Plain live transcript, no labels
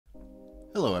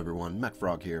Hello everyone,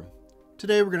 MechFrog here.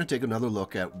 Today we're going to take another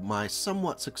look at my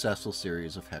somewhat successful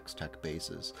series of hextech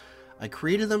bases. I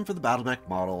created them for the Battletech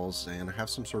models, and I have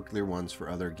some circular ones for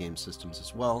other game systems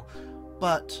as well,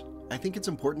 but I think it's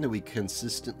important that we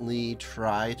consistently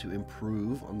try to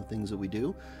improve on the things that we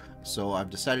do, so I've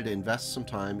decided to invest some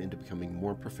time into becoming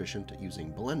more proficient at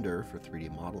using Blender for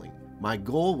 3D modeling. My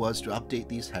goal was to update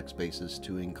these hexbases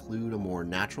to include a more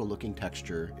natural looking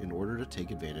texture in order to take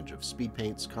advantage of speed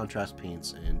paints, contrast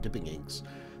paints, and dipping inks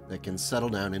that can settle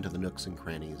down into the nooks and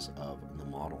crannies of the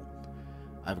model.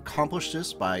 I've accomplished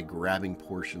this by grabbing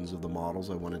portions of the models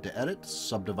I wanted to edit,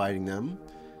 subdividing them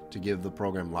to give the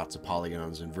program lots of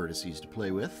polygons and vertices to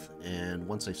play with, and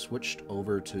once I switched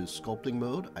over to sculpting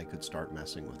mode, I could start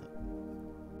messing with it.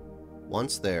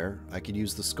 Once there, I could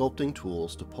use the sculpting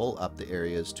tools to pull up the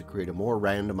areas to create a more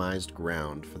randomized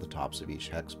ground for the tops of each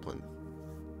hex plinth.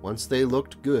 Once they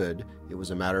looked good, it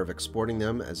was a matter of exporting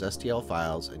them as STL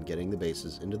files and getting the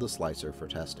bases into the slicer for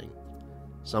testing.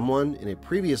 Someone in a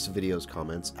previous video's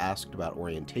comments asked about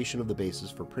orientation of the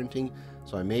bases for printing,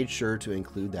 so I made sure to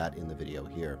include that in the video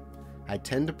here. I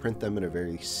tend to print them at a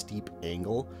very steep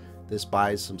angle. This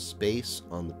buys some space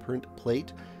on the print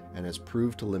plate and has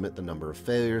proved to limit the number of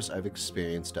failures I've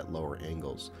experienced at lower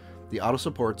angles. The auto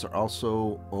supports are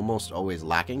also almost always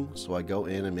lacking, so I go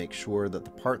in and make sure that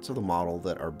the parts of the model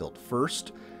that are built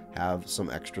first have some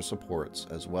extra supports,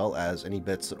 as well as any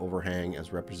bits that overhang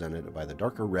as represented by the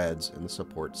darker reds in the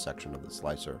support section of the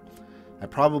slicer. I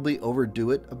probably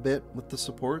overdo it a bit with the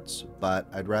supports, but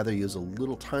I'd rather use a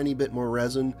little tiny bit more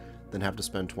resin than have to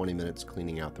spend 20 minutes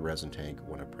cleaning out the resin tank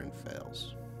when a print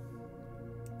fails.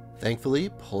 Thankfully,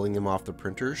 pulling them off the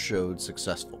printer showed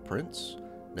successful prints.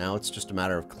 Now it's just a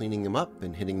matter of cleaning them up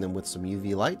and hitting them with some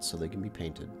UV light so they can be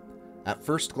painted. At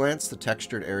first glance, the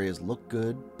textured areas look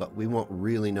good, but we won't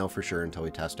really know for sure until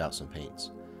we test out some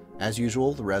paints. As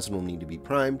usual, the resin will need to be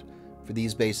primed. For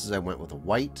these bases, I went with a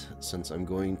white, since I'm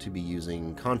going to be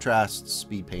using contrasts,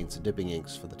 speed paints, and dipping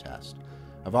inks for the test.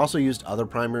 I've also used other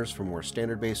primers for more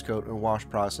standard base coat and wash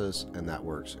process, and that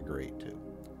works great too.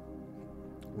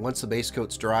 Once the base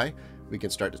coat's dry, we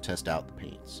can start to test out the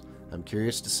paints. I'm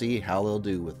curious to see how they'll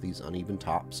do with these uneven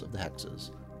tops of the hexes.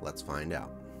 Let's find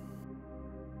out.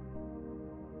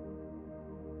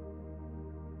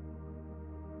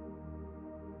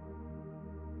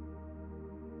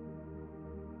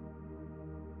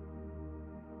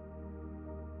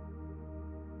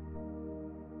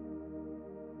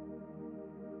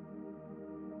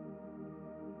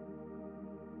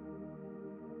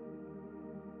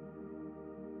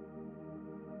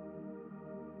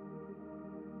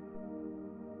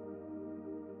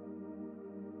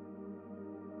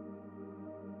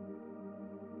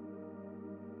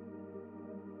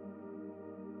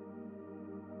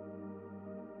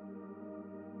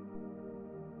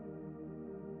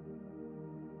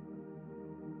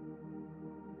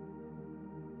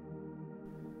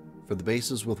 For the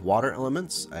bases with water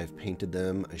elements, I've painted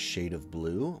them a shade of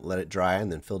blue, let it dry,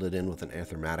 and then filled it in with an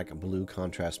anthromatic blue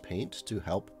contrast paint to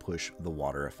help push the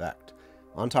water effect.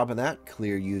 On top of that,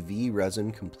 clear UV resin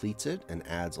completes it and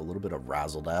adds a little bit of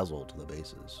razzle-dazzle to the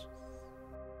bases.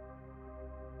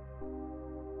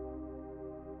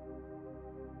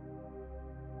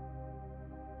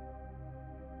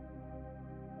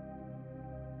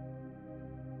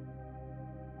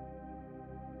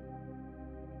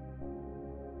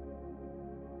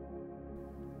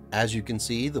 As you can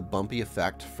see, the bumpy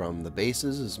effect from the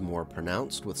bases is more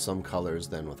pronounced with some colors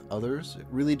than with others. It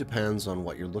really depends on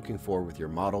what you're looking for with your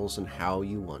models and how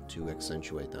you want to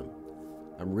accentuate them.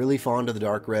 I'm really fond of the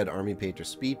dark red Army Painter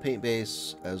speed paint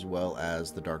base, as well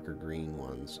as the darker green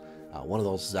ones. One of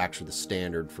those is actually the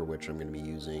standard for which I'm going to be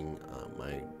using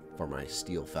for my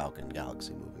Steel Falcon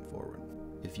Galaxy moving forward.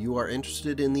 If you are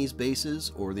interested in these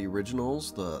bases or the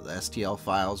originals, the STL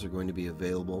files are going to be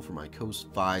available for my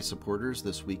Ko-Fi supporters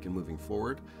this week and moving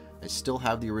forward. I still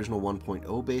have the original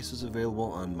 1.0 bases available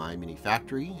on my mini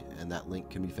factory, and that link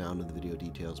can be found in the video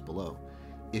details below.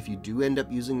 If you do end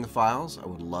up using the files, I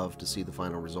would love to see the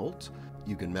final result.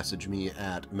 You can message me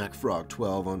at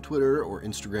MechFrog12 on Twitter or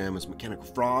Instagram as Mechanical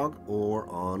Frog, or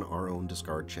on our own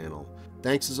Discord channel.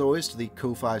 Thanks as always to the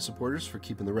Ko-Fi supporters for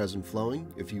keeping the resin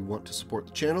flowing. If you want to support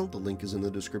the channel, the link is in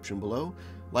the description below.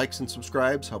 Likes and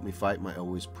subscribes help me fight my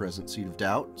always present seed of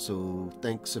doubt, so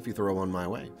thanks if you throw one my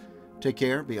way. Take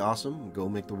care, be awesome, go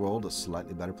make the world a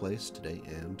slightly better place today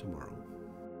and tomorrow.